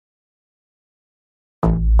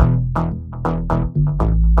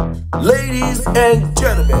Ladies and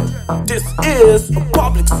gentlemen, this is a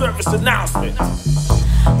public service announcement.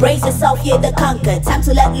 Brace yourself, you're the conquer. Time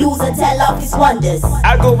to let loose and tell off his wonders.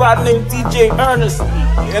 I go by the name DJ Ernesty,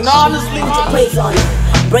 and honestly, put your praise on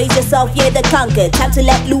it. Brace yourself, you're the conquer. Time to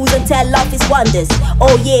let loose and tell off his wonders.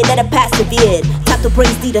 Oh yeah, that a persevered. Time to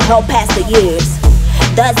praise thee to help pass the years.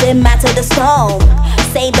 Doesn't matter the storm.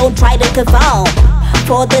 Say don't try to conform.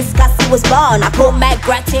 For this cause he was born. I put my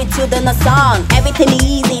gratitude in a song. Everything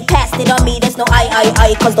easy, passed it on me. There's no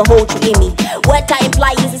I, cause the whole tree in me. What I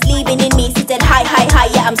imply is it's living in me. Seated high,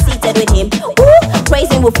 yeah, I'm seated with him. Woo!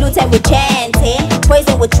 Praising with flute and with chanting.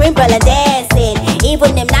 Praising with tremble and dancing.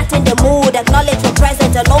 Even if not in the mood, acknowledge for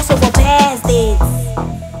present and also for past it.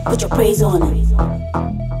 Put your praise on it.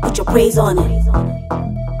 Put your praise on it.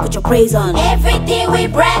 Put your praise on it. Everything we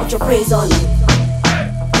brag. Put your praise on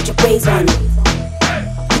it. Put your praise on it.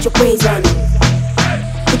 Put your praise on it.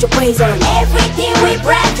 Put your praise on it. Everything we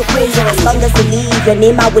brag. Put your praise on it. As long as we leave, your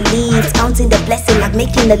name I will leave. Counting the blessing like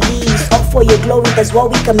making the leaves. All for your glory, that's what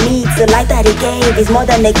we can meet. The life that he gave is more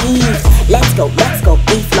than a gift. Let's go,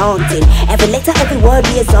 be flaunting. Every letter, every word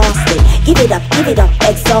be exhausted. Give it up,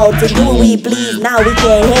 exalted. Do we please, now we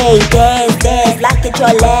can, hey, dance, like it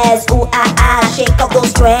your last. Ooh, shake off those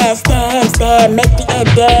stress. Stand, make the air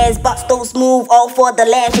dance. Bust those move, all for the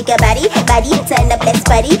land. Shake your body, turn up, let's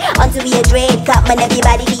party. Until we a dread, cut man,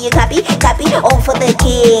 everybody be a copy, all for the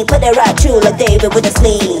king. Put it right true like David with the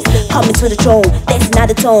slings. Coming to the throne, dancing out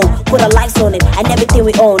the tone. Put our lives on it, and everything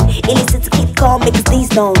we own. Illicit to keep calm, make us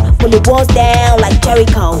these known. Pull it walls down like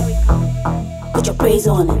Jericho. Put your praise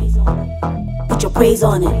on it. Put your praise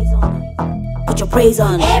on it. Put your praise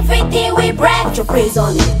on it. Everything we brag. Put your praise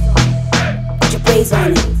on it. Put your praise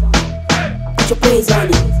on it. Put your praise on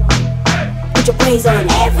it. Put your praise on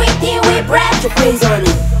it. Everything we brag. Put your praise on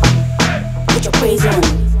it. Put your praise on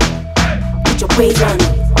it. Put your praise on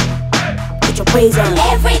it. Put your praise on it.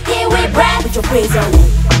 Everything we brag. Put your praise on it.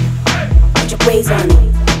 Put your praise on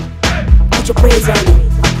it. Put your praise on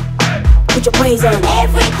it. Put your praise on it.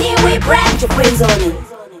 Everything we brag. Put your praise on it.